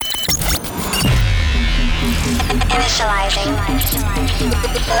Initializing.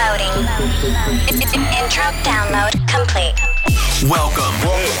 Loading. Intro download complete. Welcome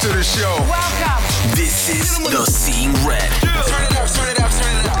to the show. Welcome. This is the Seeing Red. Turn it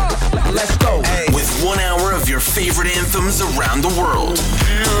up. Let's go. With 1 hour of your favorite anthems around the world.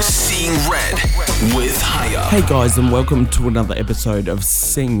 Seeing Red with High Up. Hey guys, and welcome to another episode of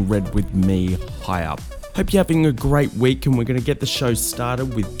Seeing Red with me, High Up. Hope you're having a great week, and we're going to get the show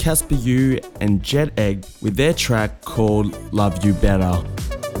started with Casper U and Jet Egg with their track called Love You Better.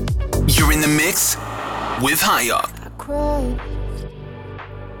 You're in the mix with High Up. I cried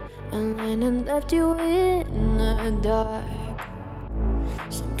and then I left you in the dark.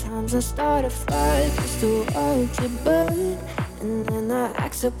 Sometimes I start a fire just to watch it burn, and then I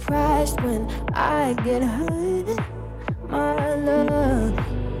act surprised when I get hurt. My love,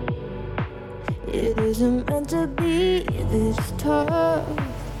 it isn't meant to be this tough.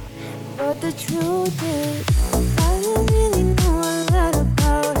 But the truth is, I don't really know a lot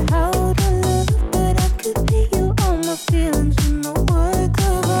about how to love, but I could be you all my feelings in the work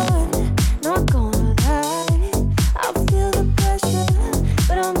of art. Not gonna lie, I feel the pressure,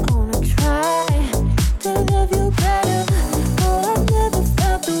 but I'm gonna try to love you better. Oh, I've never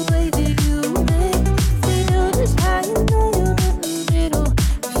felt the way that you make me feel. Just how you know you're in the middle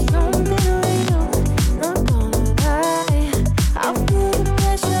of something real. Not gonna lie, I feel the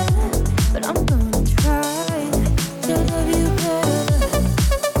pressure, but I'm gonna try to love you better.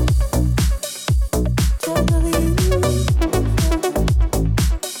 To love you,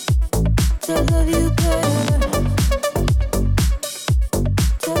 to love you better.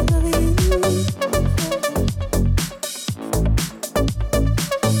 To love you.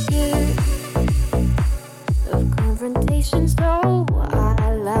 Scared of confrontation, so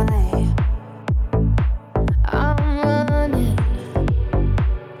I lie. I'm running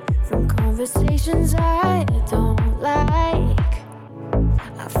from conversations I don't like.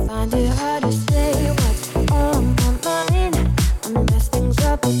 I find it hard to say what's on my mind. I mess things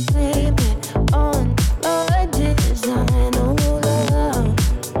up and blame it on my design. Oh love,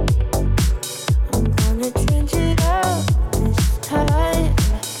 I'm gonna change it up this time,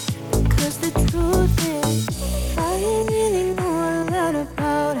 because the truth is, I ain't really know a lot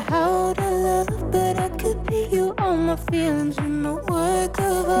about how to love, but I could be you all my feelings in the work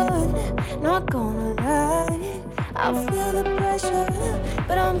of art. Not gonna lie, I feel the pressure,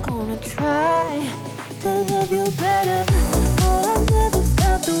 but I'm gonna try to love you better. Oh, I've never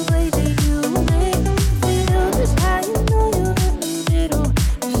felt the way that you make me feel. Just how you know you're in the middle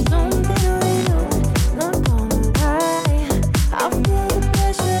of something real. Not gonna lie, I feel the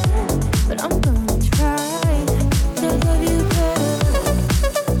pressure, but I'm gonna try to love you better.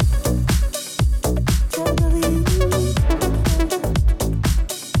 To love you,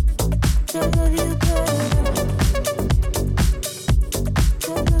 to love you better.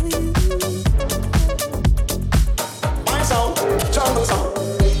 To love you. My sound, jungle sound.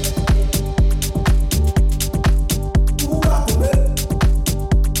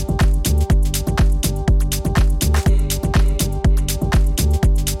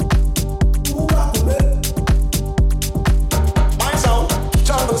 My sound,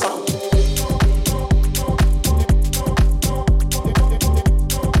 jungle sound.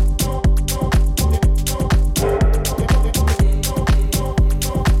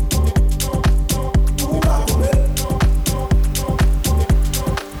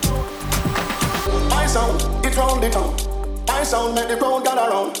 My sound, it round the town. My sound, make the crowd gather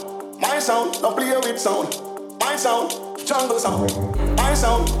round. My sound, no play with sound. My sound, jungle sound. My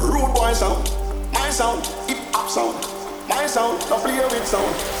sound, rude boy sound. My sound, hip hop sound. My sound, no play with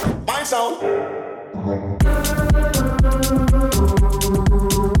sound. My sound.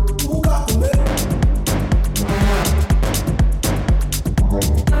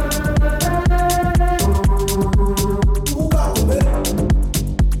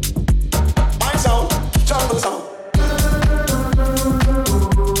 My sound, jungle sound.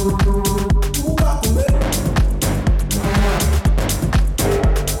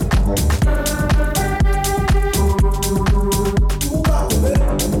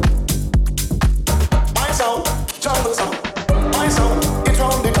 My sound, jungle sound. My sound, it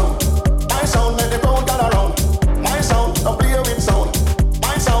round the town. My sound, make the crowd gather round. My sound, no play with sound.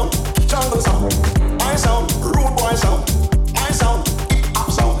 My sound, jungle sound. My sound, rude boy sound. My sound, hip hop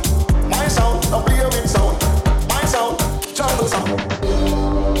sound. My sound, no play with sound. My sound, jungle sound.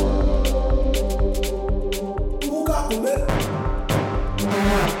 Who got the mic?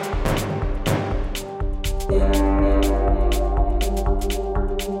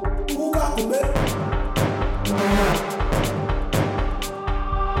 Who got the mic?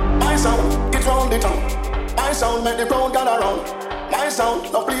 My sound, it round the town. My sound make the crowd gather round. My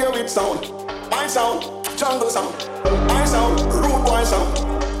sound, no play with sound. My sound, jungle sound. My sound, rude boy sound.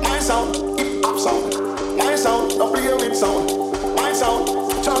 My sound, hip hop sound. My sound, no play with sound. My sound,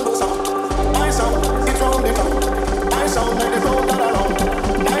 jungle sound. My sound, it's round the town. My sound make the crowd gather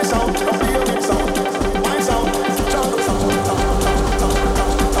round. My sound, no play with sound. My sound, jungle sound.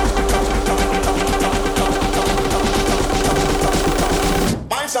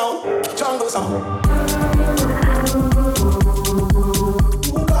 My sound, jungle sound.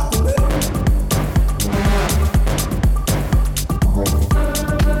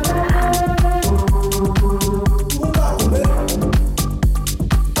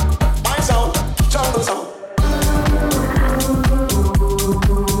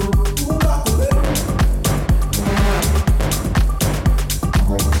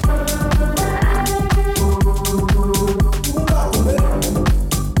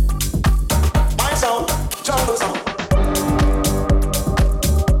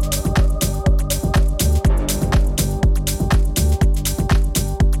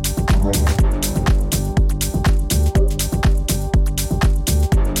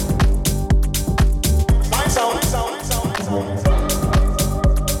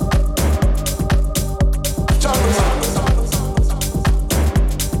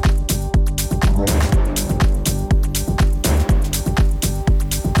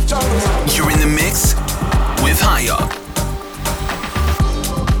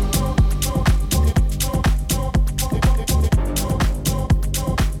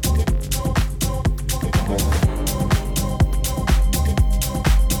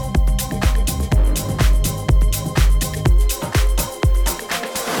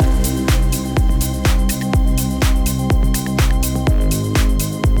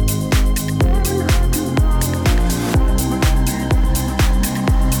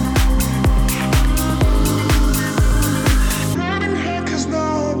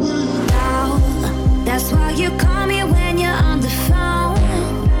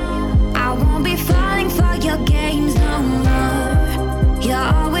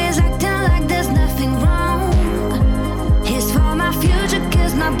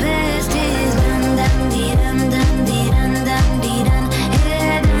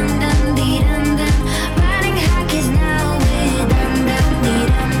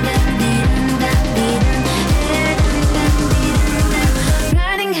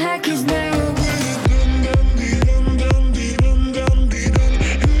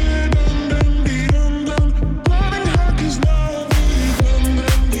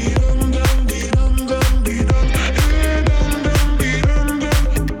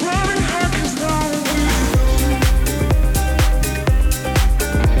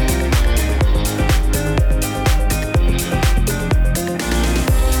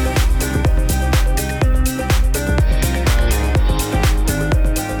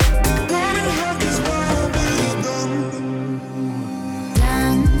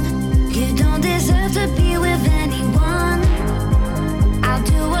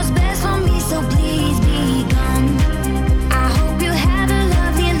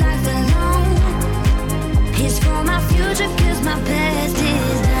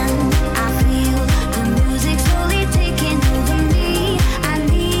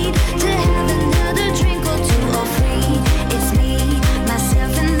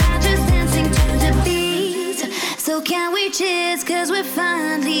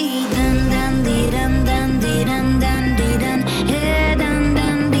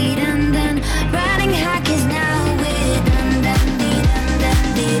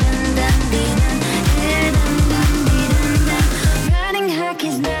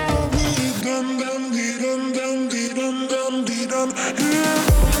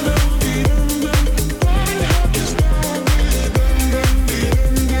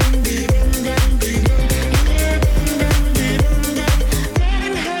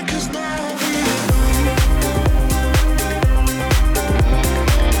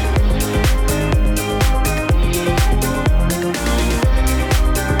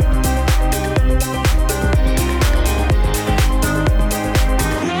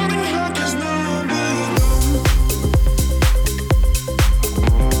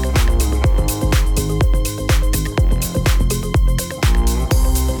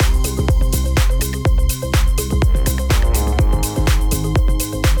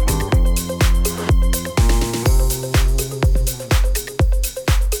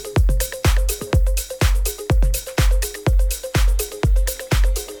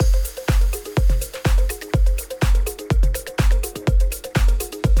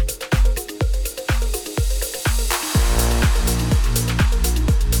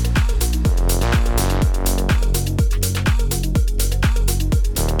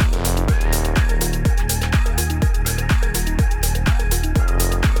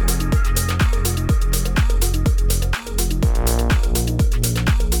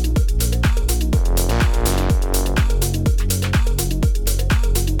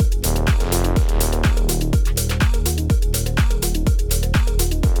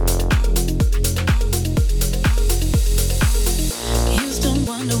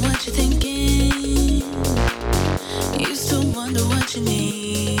 wonder what you're thinking. Used to wonder what you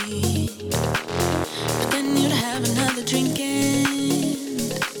need. But then you'd have another drink and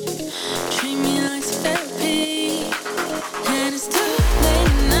treat me like some therapy. And it's too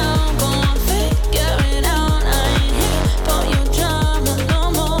late now, go on, figure it out. I ain't here for your drama no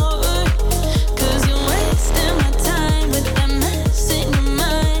more. 'Cause you're wasting my time with that mess in your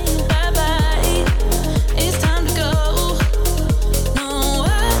mind. Bye bye, it's time to go. No,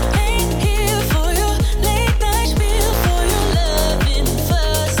 I ain't here for your late night spiel, for your loving and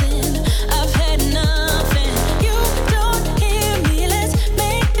fussing. I've had enough and you don't hear me. Let's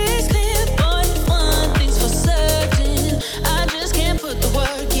make this clear, boy. One thing's for certain, I just can't put the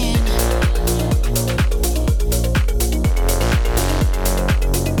work in.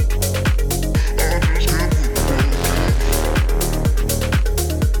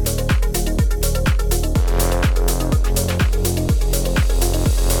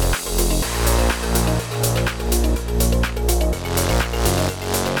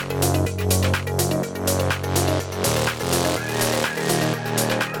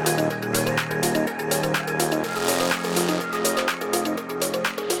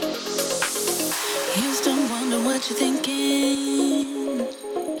 Used to wonder what you're thinking.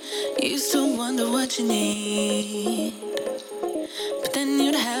 Used to wonder what you need. But then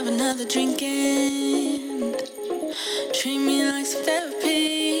you'd have another drink and treat me like some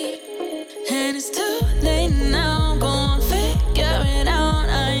therapy. And it's too late now, go on, figure it out.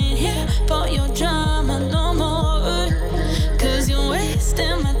 I ain't here for your drama no more. 'Cause you're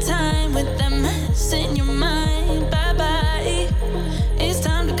wasting my time with that mess in your mind. Bye bye, it's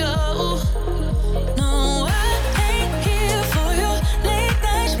time to go. No, I ain't here for your late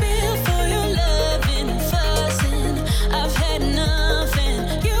night spiel, for your loving and fussing. I've had enough and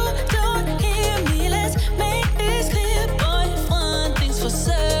you don't hear me. Let's make this clear, boy. One thing's for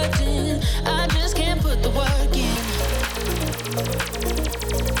certain, I just can't put the work in.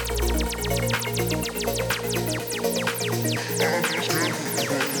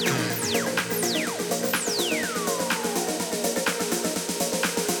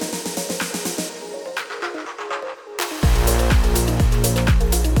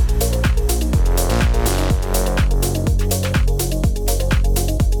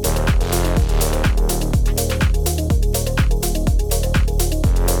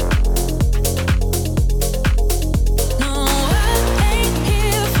 No, I ain't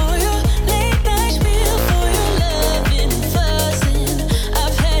here for your late night spiel, for your loving and fussing.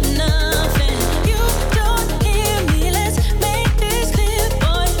 I've had enough and you don't hear me. Let's make this clear,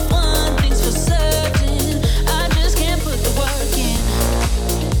 boy. One thing's for certain, I just can't put the work in.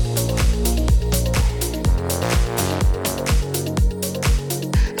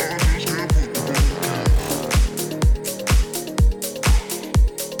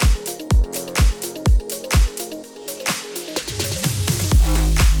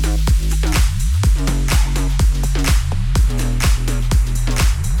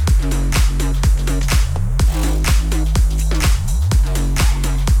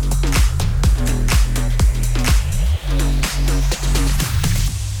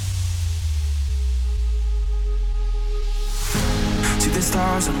 See the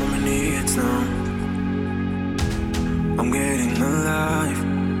stars, I'm on my knees now. I'm getting alive.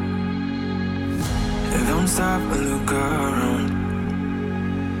 I don't stop, I look around.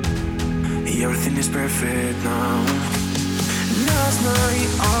 Everything is perfect now. Last night,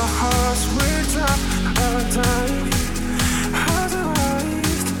 our hearts were dropped. Our time has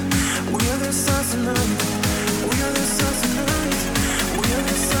arrived. We are the stars tonight. We are the stars tonight. We are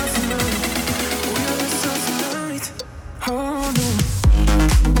the stars tonight. We are the stars tonight. Oh no.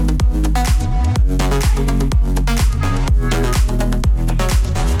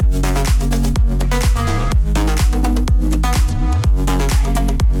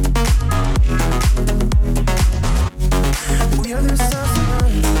 We are the stars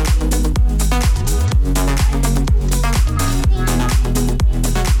tonight.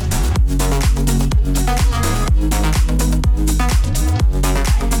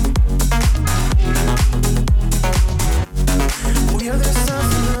 We are the stars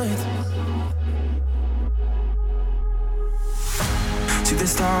tonight. See the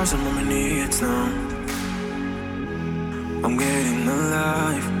stars, I'm on my knees now. I'm getting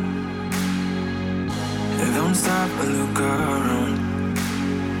alive. I don't stop, I look around.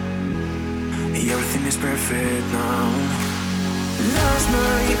 Everything is perfect now. Last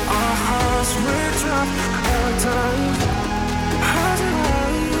night, our hearts were dropped. Our time has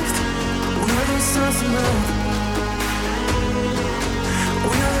arrived. We are the stars tonight.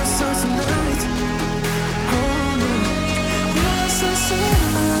 We are the stars tonight. Oh no. We are the stars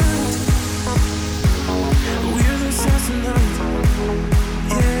tonight.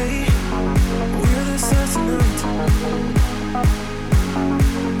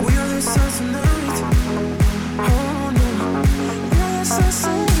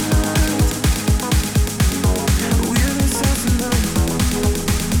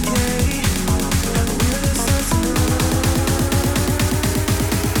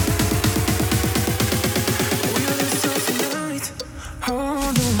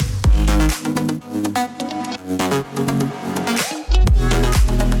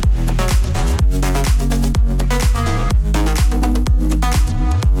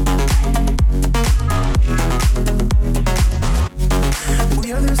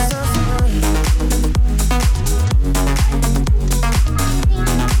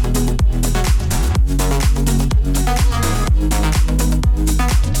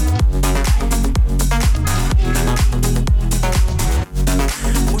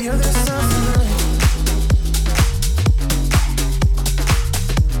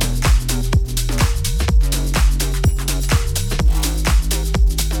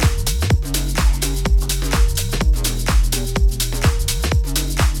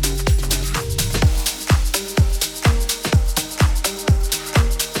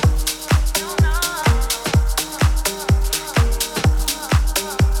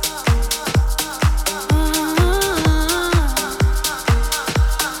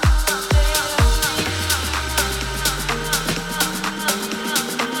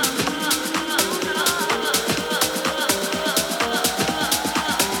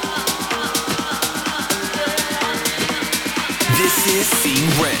 is Seeing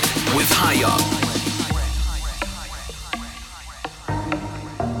Red with High Up.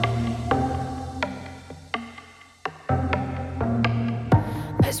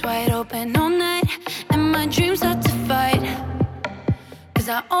 Eyes wide open all night, and my dreams start to fight. 'Cause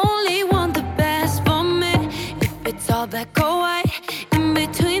I only want the best for me. If it's all black or white, in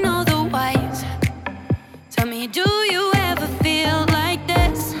between all the whites. Tell me, do you ever feel like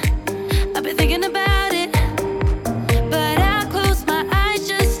this? I've been thinking about it, but I close my eyes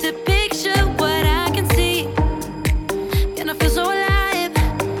just to picture what I can see. And I feel so alive.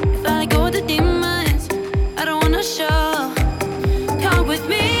 If I let go of the demons, I don't wanna show. Come with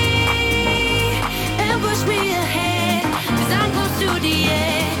me and push me ahead, 'cause I'm close to the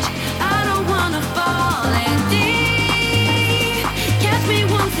edge. I don't wanna fall in deep. Catch me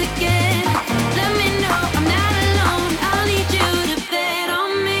once again. Let me know I'm not alone. I'll need you to bet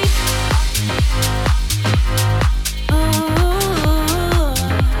on me. Ooh,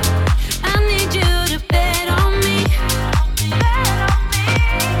 I need you to bet on me. Bet on me.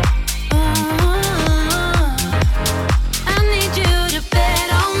 Ooh, I need you to bet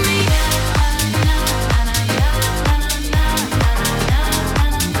on me.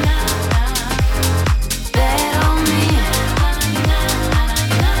 Bet on me.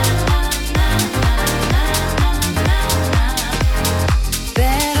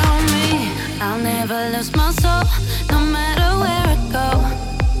 Bet on me. I'll never lose my soul, no matter where I go.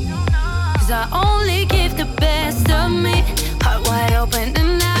 'Cause I only give the best of me. Heart wide open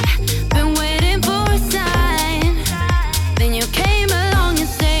and I've been waiting for a sign. Then you came along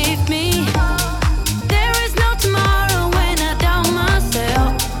and saved me. There is no tomorrow when I doubt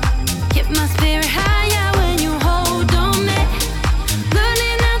myself. Keep my spirit higher when you hold on me.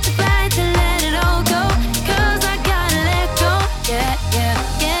 Learning how to fly to let it all go. 'Cause I gotta let go. Yeah, yeah,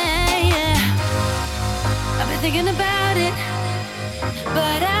 yeah, yeah. I've been thinking about it,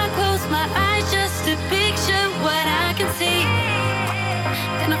 but I close my eyes just to picture what I can see.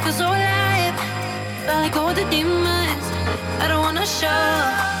 And I feel so alive. If I let go of the demons, I don't wanna show.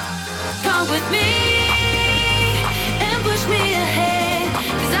 Come with me and push me ahead,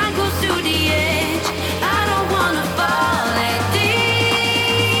 'cause I'm close to the edge. I don't wanna fall in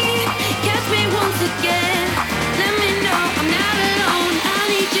deep. Catch me once again. Let me know I'm not alone. I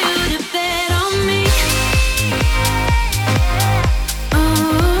need you to bet on me.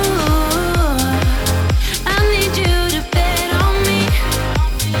 Ooh, I need you to bet on me.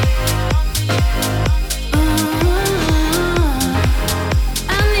 Ooh,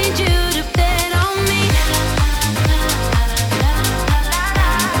 I need you to bet on me.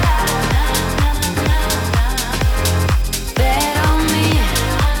 Bet on me.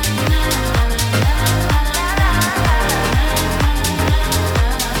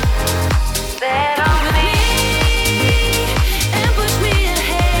 Bet on me and push me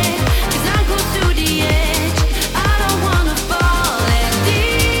ahead, 'cause I'm close to the edge. I don't wanna fall in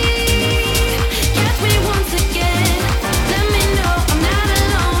deep. Catch me once again. Let me know I'm not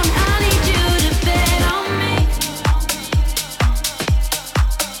alone. I need you to bet on me.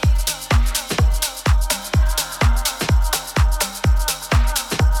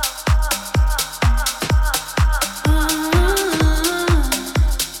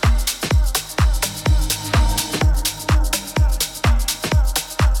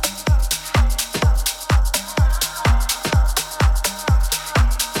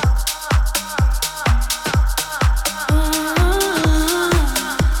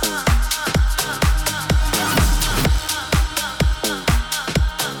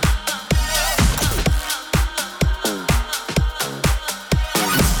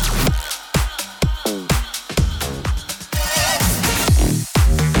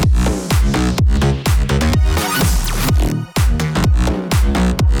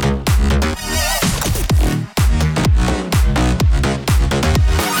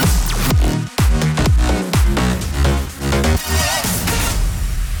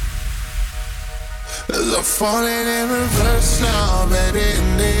 I'm falling in reverse now, baby.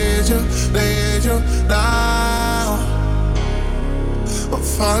 Need you now. I'm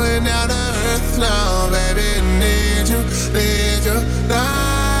falling down to earth now, baby. Need you now.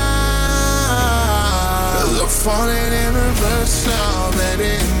 I'm falling in reverse now,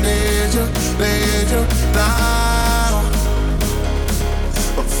 baby. Need you now.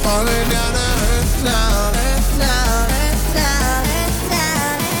 I'm falling down to earth now, earth now, earth now, earth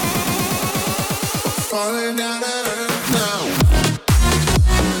now. Falling down to earth now.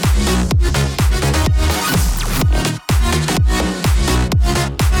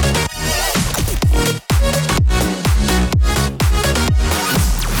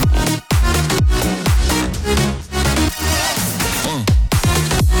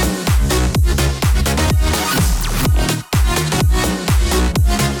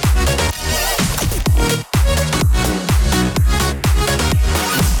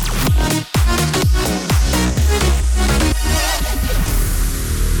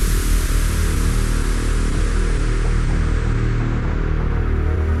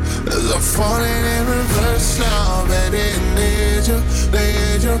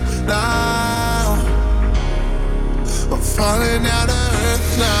 need you now. I'm falling down to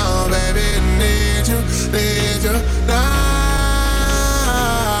earth now, baby. Need you now.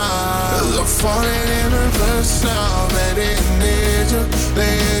 'Cause I'm falling in reverse now, baby. Need you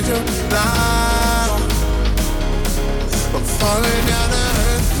now. I'm falling down to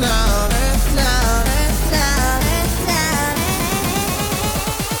earth now,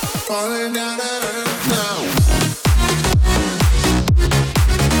 falling down to earth now.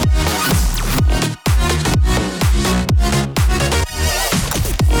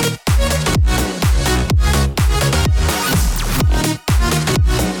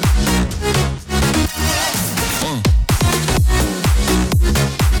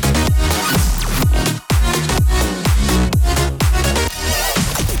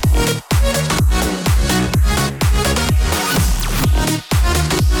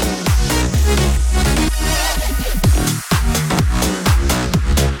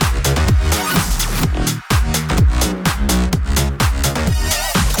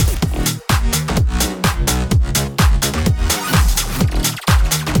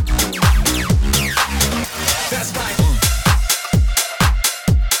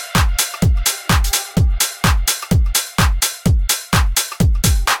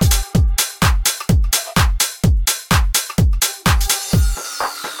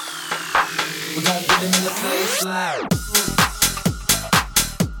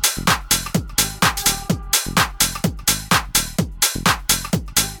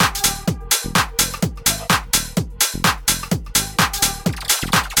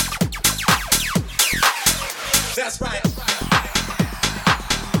 That's right.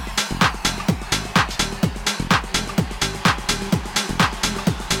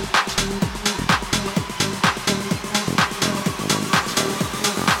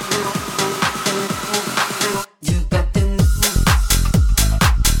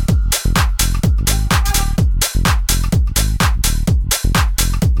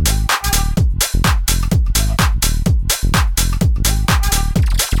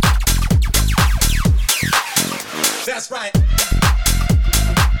 That's right.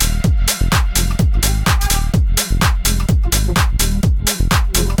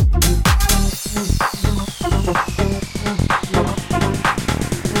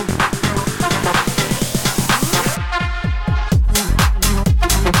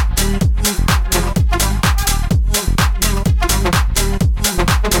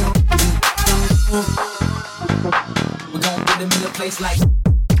 We're gonna put them in a place like.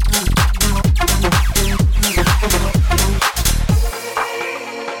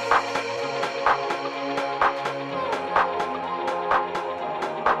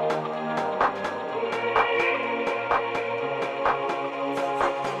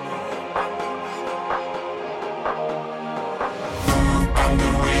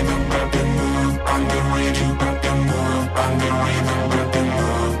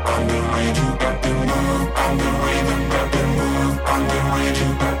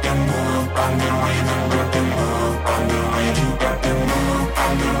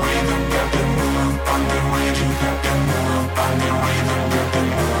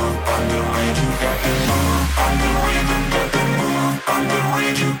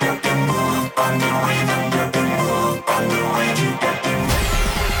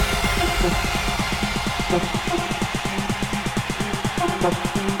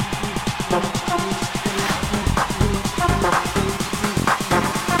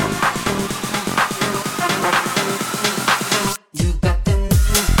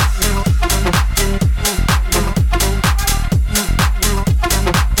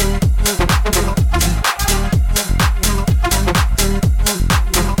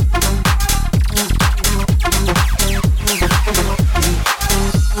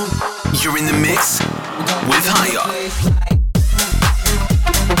 You're in the mix with Higher.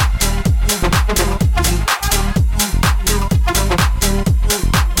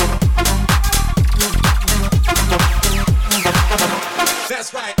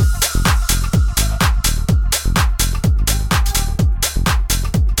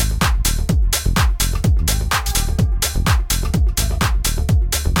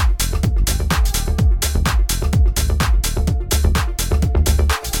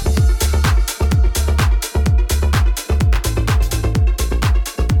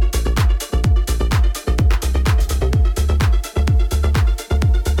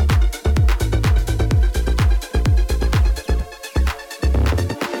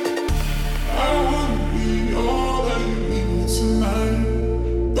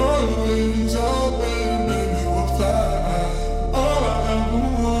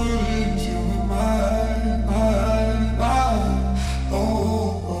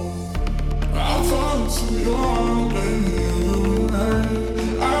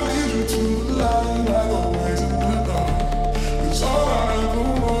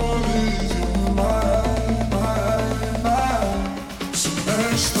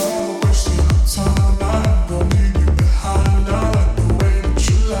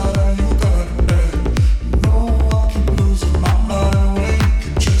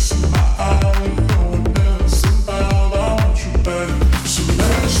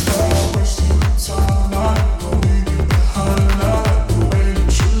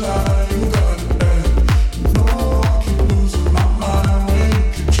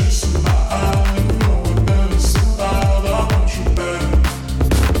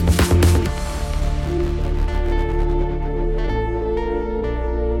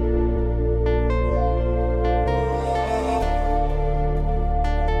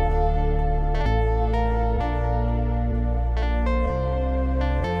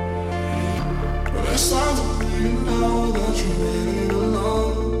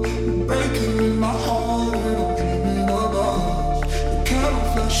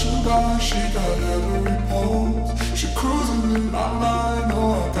 my mind, no,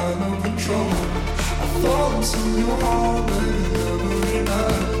 I got no control. I fall into your heart, baby, every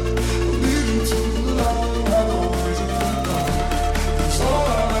night. Lead you to the light, I know ways in the dark. 'Cause all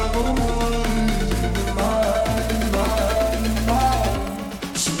I ever want is you in my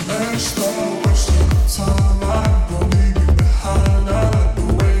So let's start wasting time. I won't leave you behind. I like the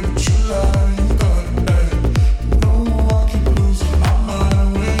way that you lie, you got it bad. You know I keep losing my mind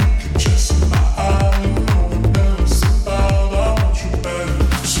when you can just see my eye. You know I never slip out, I want you back.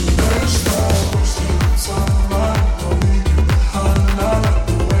 So let's start wasting time. I won't leave you behind. I like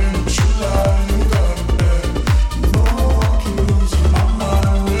the way that you lie, you got it bad. You know I keep losing my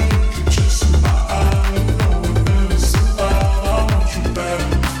mind when you can just see my eye. You know I never slip out, I want you back.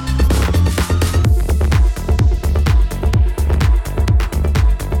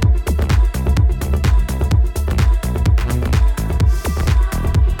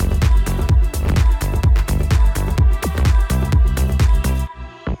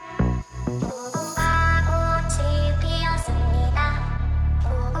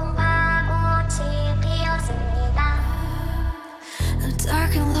 A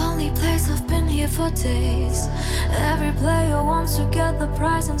dark and lonely place, I've been here for days. Every player wants to get the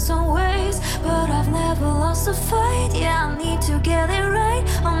prize in some ways, but I've never lost a fight. Yeah, I need to get it right.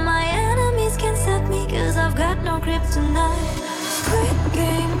 All my enemies can't stop me, 'cause I've got no grip tonight. Squid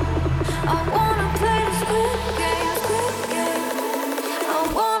game, I wanna play the squid game, squid game. I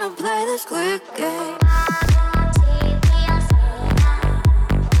wanna play the squid game.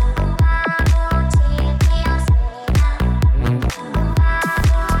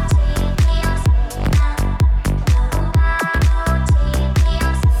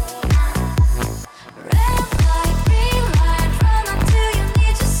 Red light, green light, run until you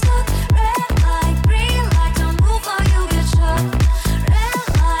need to stop. Red light, green light, don't move or you get shot. Red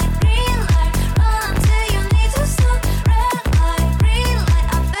light, green light, run until you need to stop. Red light, green light,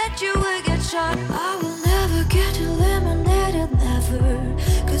 I bet you will get shot. I will never get eliminated, never.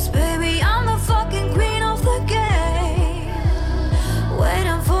 'Cause baby, I'm the fucking queen of the game.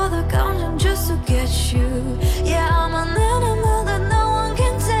 Waiting for the countdown just to get you. Yeah, I'm an animal that no one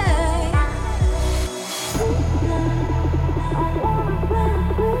can tame. I wanna play the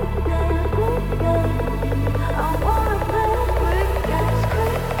squid game, squid game. I wanna play the squid game,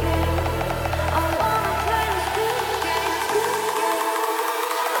 squid game. I wanna play the squid game, squid game.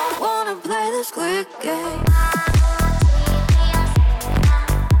 I wanna play the squid game.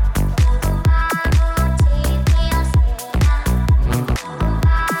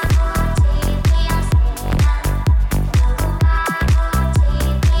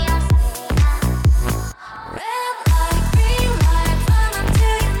 Red light, green light, run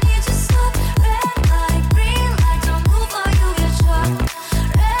until you need to stop. Red light, green light, don't move or you get shot.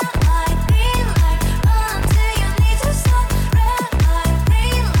 Red light, green light, run until you need to stop. Red light,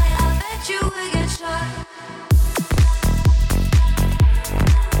 green light, I bet you will get shot.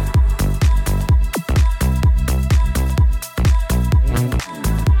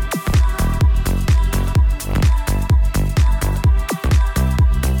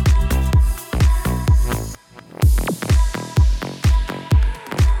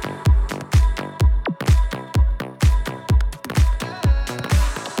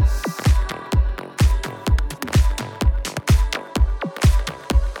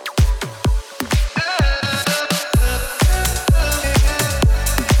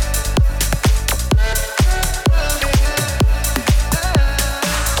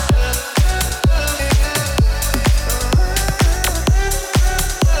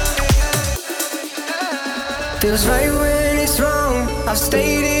 Feels right when it's wrong. I've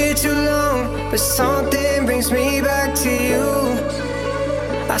stayed here too long, but something brings me back to you.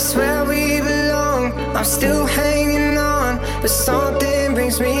 I swear we belong. I'm still hanging on, but something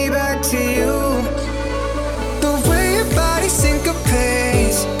brings me back to you. The way your body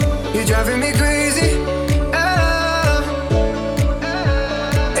syncopates, you're driving me crazy. Oh.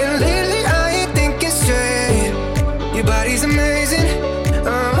 And lately I ain't thinking straight. Your body's amazing.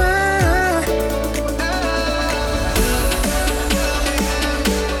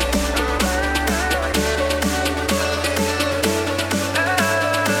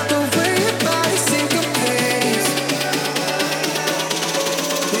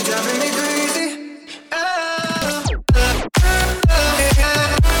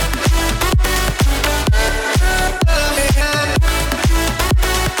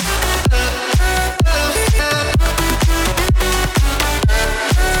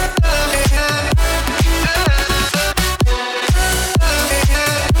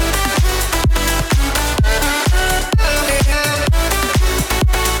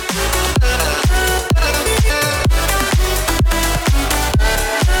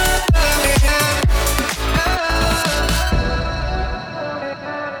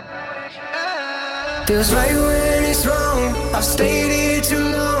 Feels right when it's wrong. I've stayed here too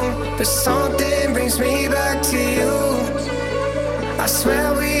long, but something brings me back to you. I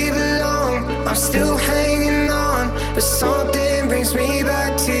swear we belong. I'm still hanging on, but something brings me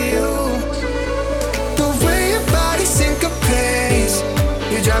back to you. The way your body syncopates,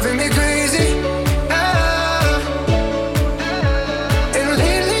 you're driving me crazy. And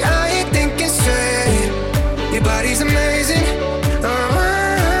lately I ain't thinking straight. Your body's amazing.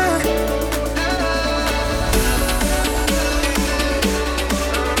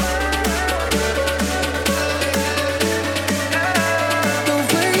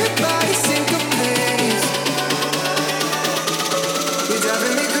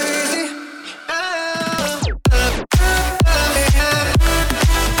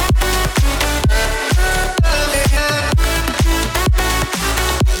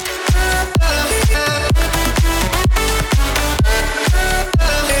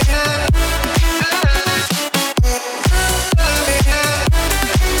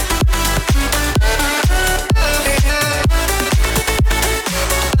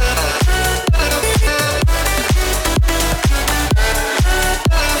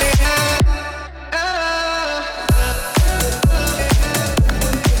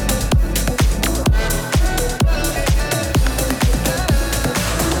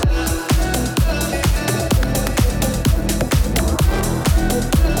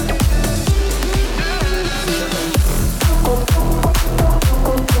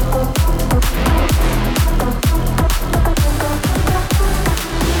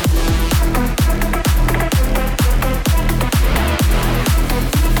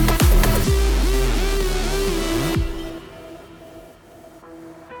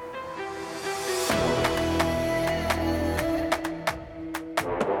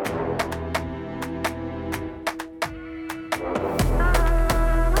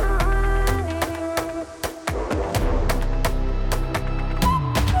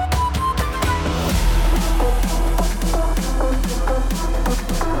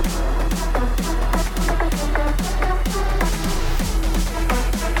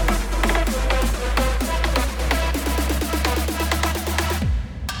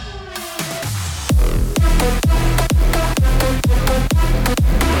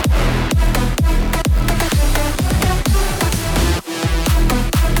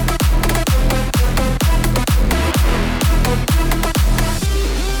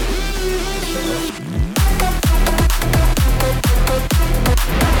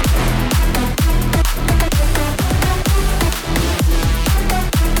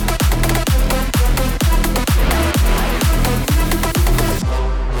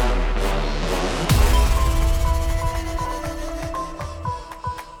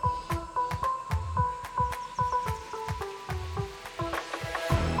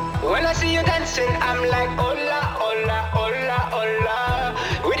 When I see you dancing, I'm like, hola, hola, hola, hola.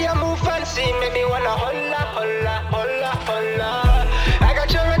 With your move fancy, make me wanna hola, hola, hola, hola. I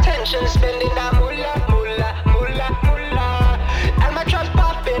got your attention, spending that moolah, moolah, moolah, moolah. And my trap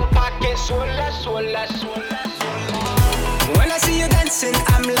popping, pocket swola, swola, swola, swola. When I see you dancing,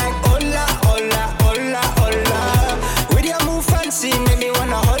 I'm like, hola, hola, hola, hola. With your move fancy, make me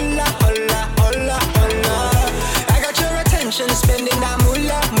wanna hola, hola, hola, hola. I got your attention, spending that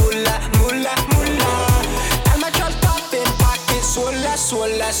moolah, moolah, moolah, moolah. And my trap popping, pocket swola,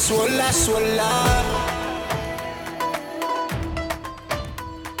 swola, swola, swola.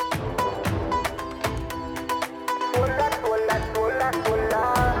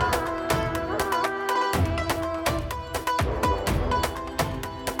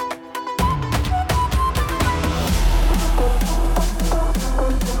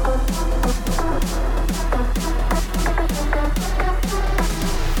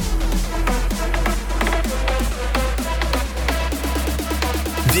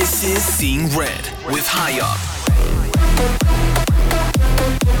 This is Seeing Red with High Up.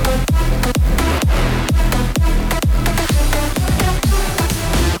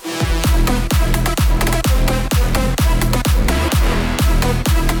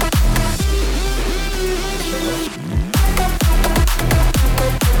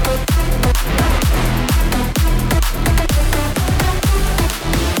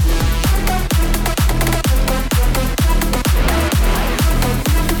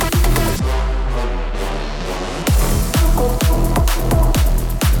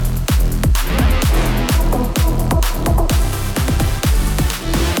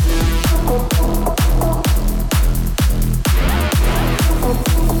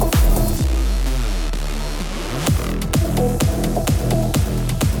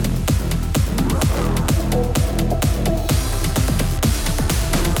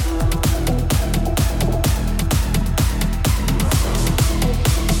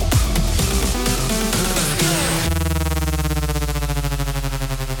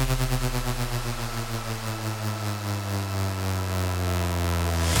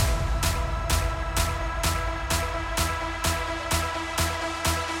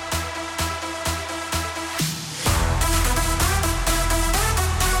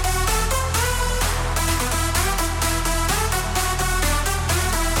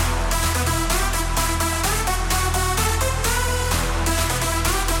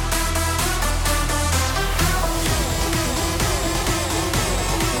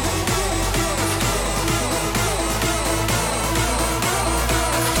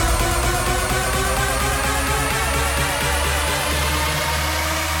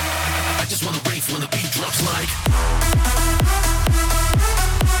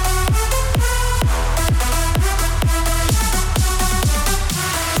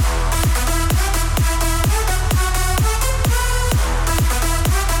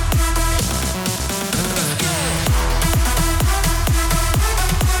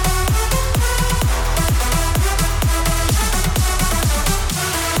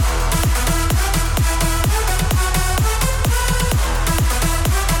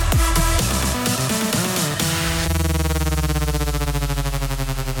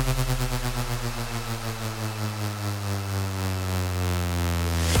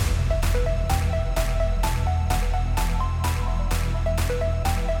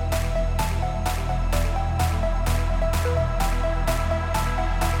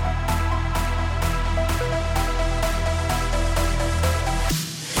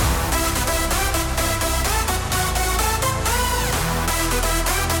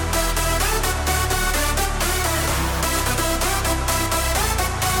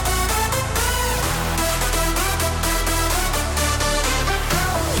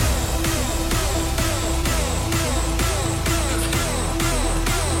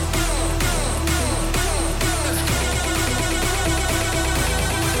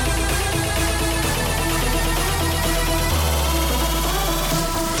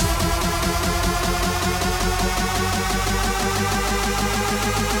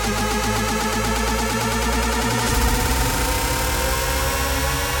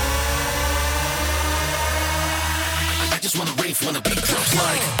 goes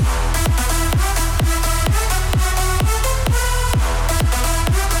like.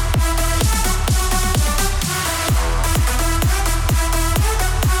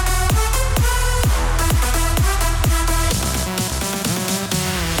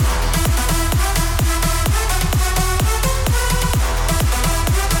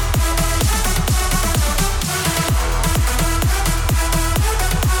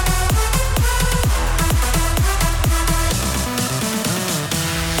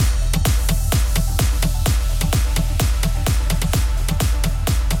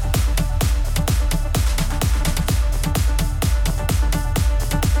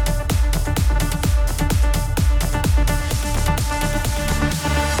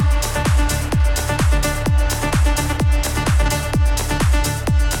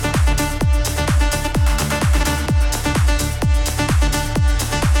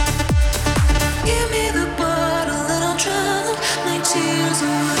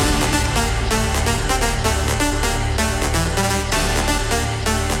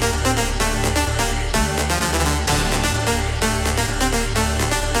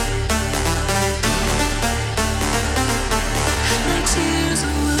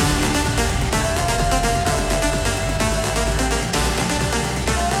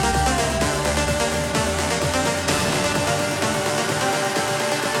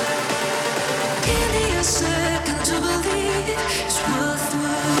 Give me a second to believe it's worth the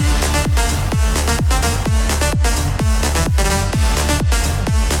wait.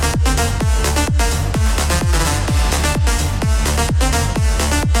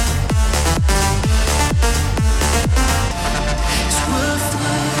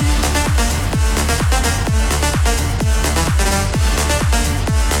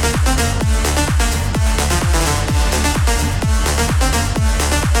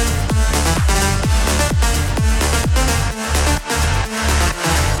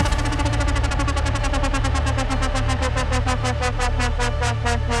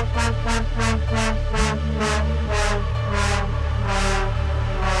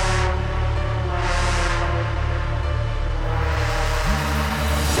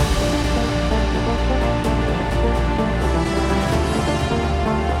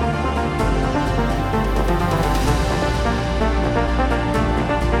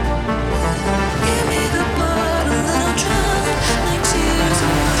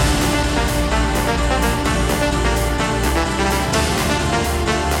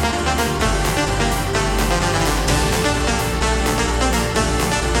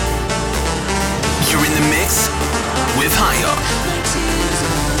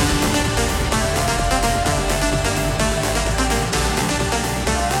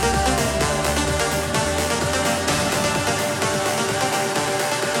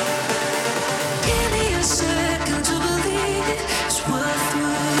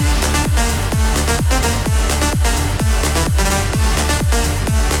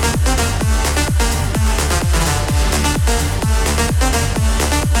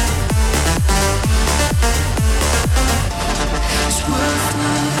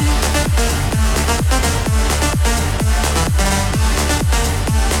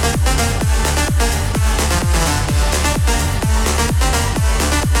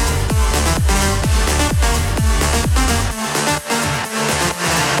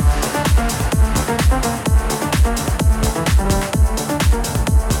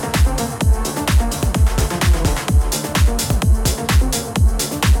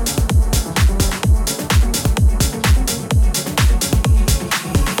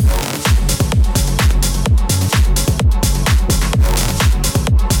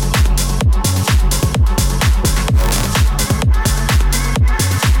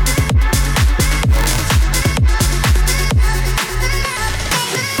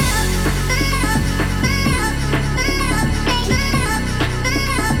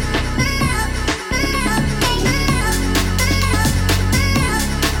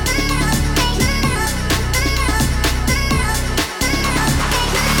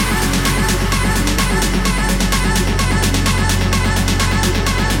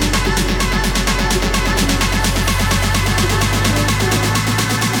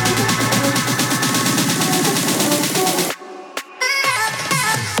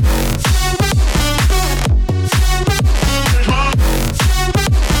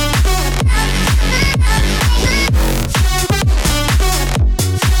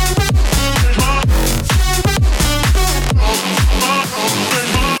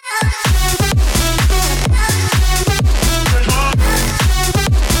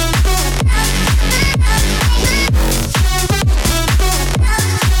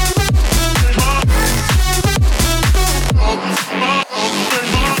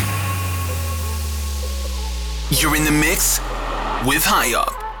 You're in the mix with High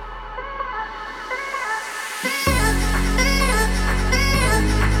Up.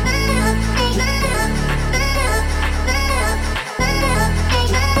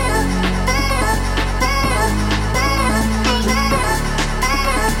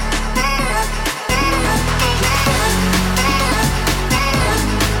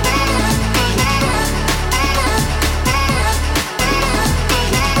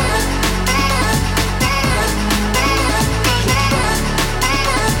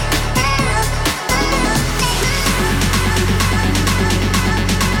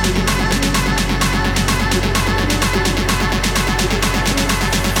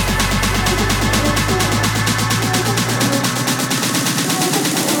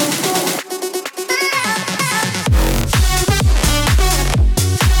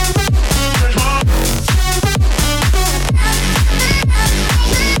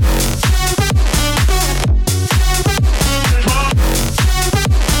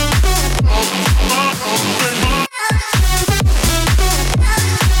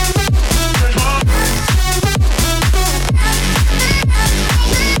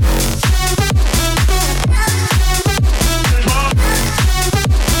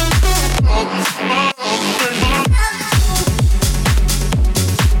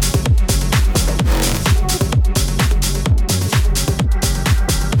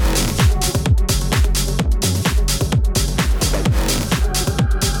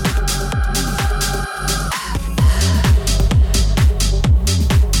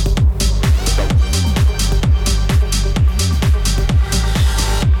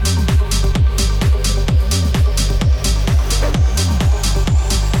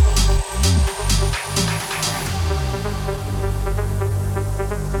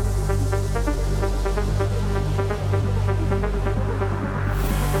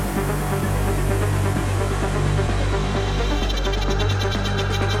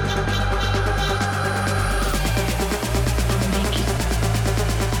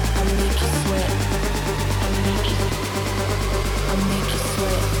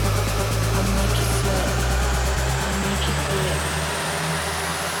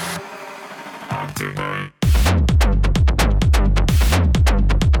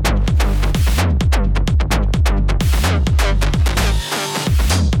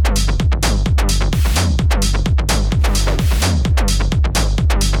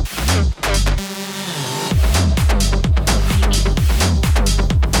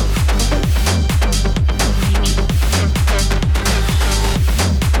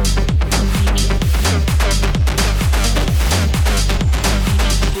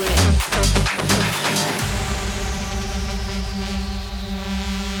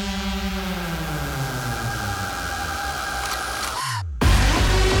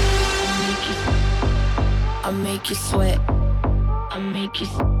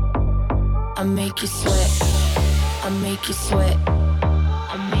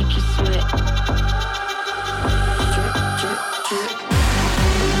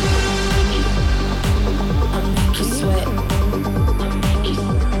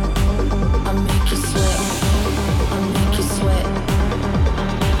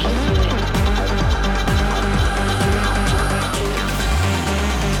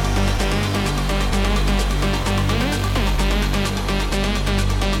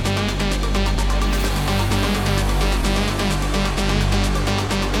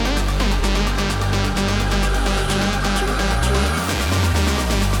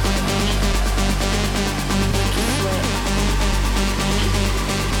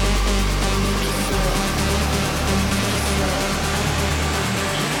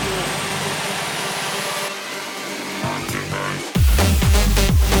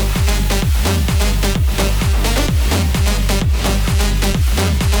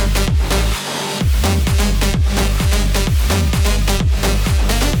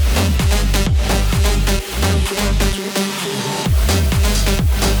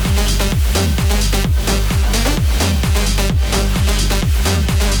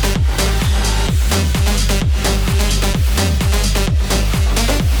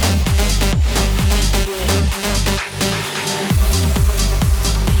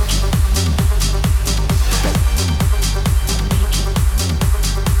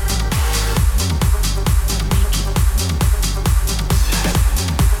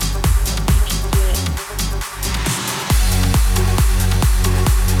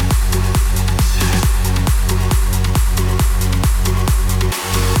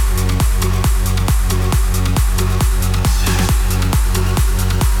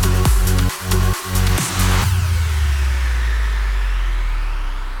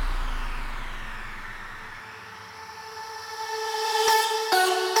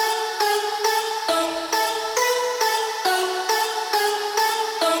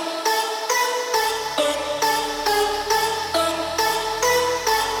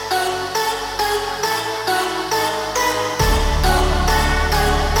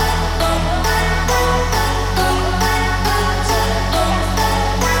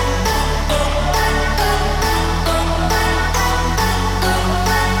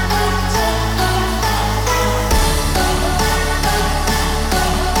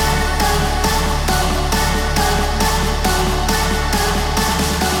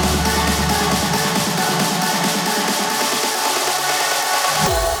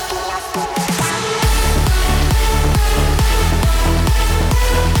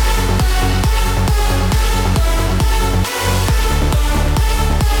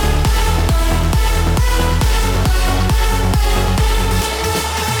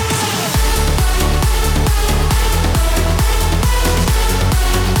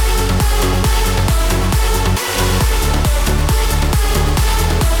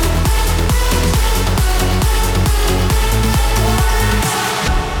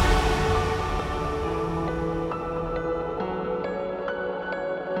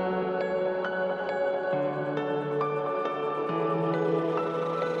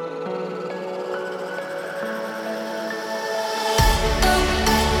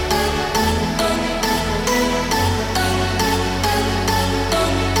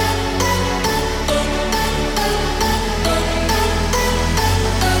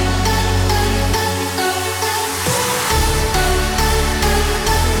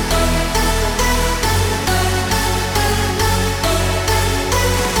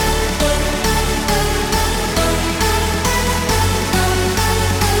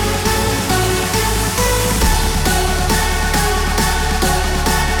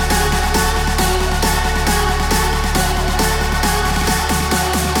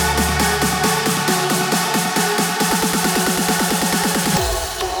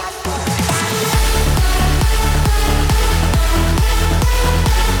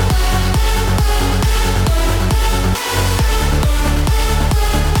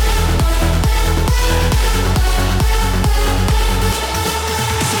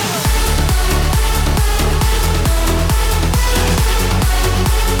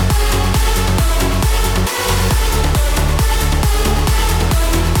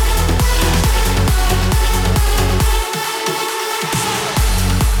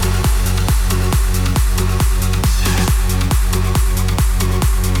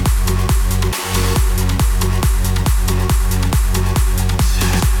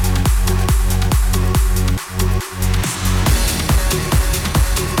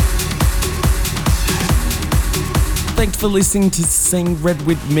 for listening to Sing Red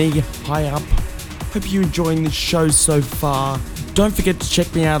with me, High Up. Hope you're enjoying the show so far. Don't forget to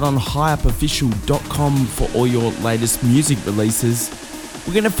check me out on highupofficial.com for all your latest music releases.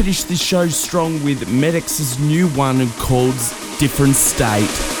 We're going to finish this show strong with Medex's new one called Different State.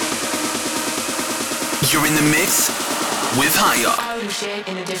 You're in the mix with High Up. Out of shape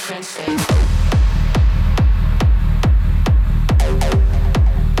in a different state.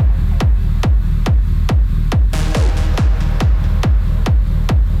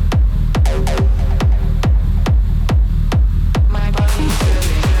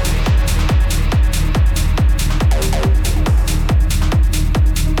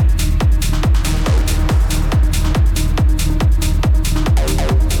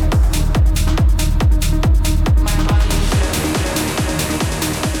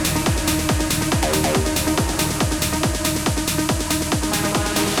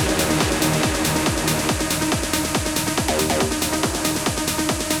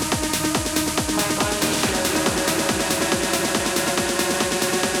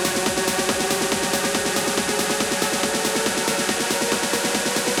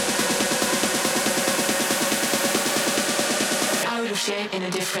 In a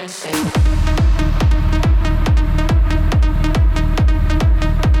different state.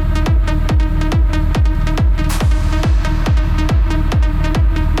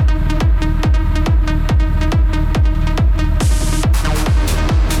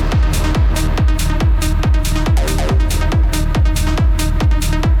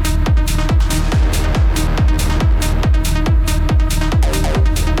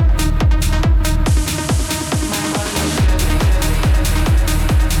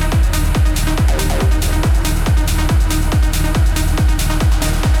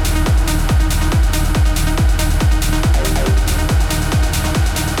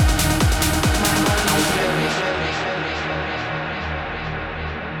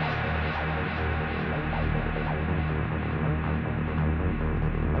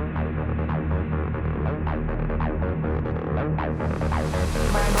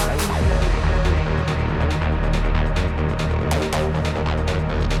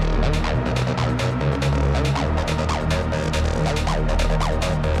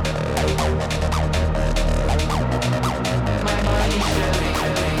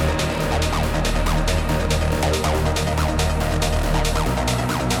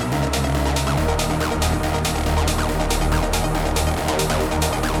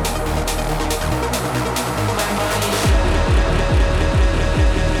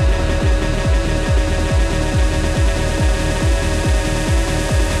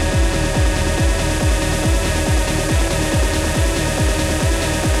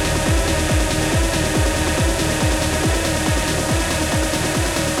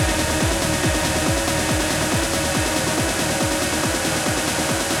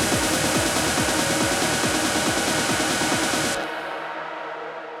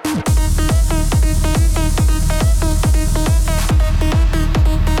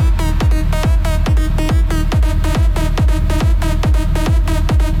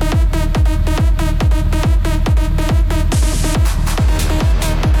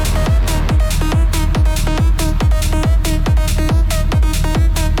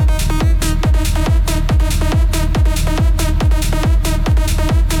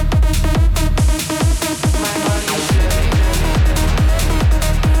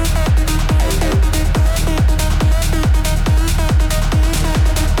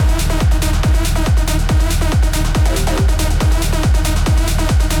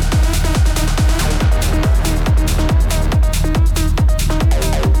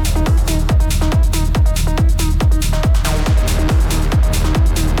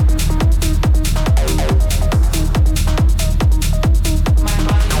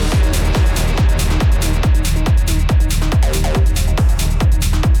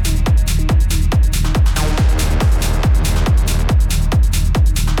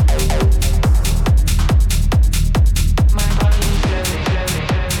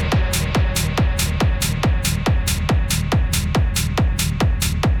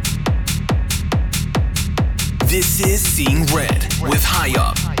 This is Seeing Red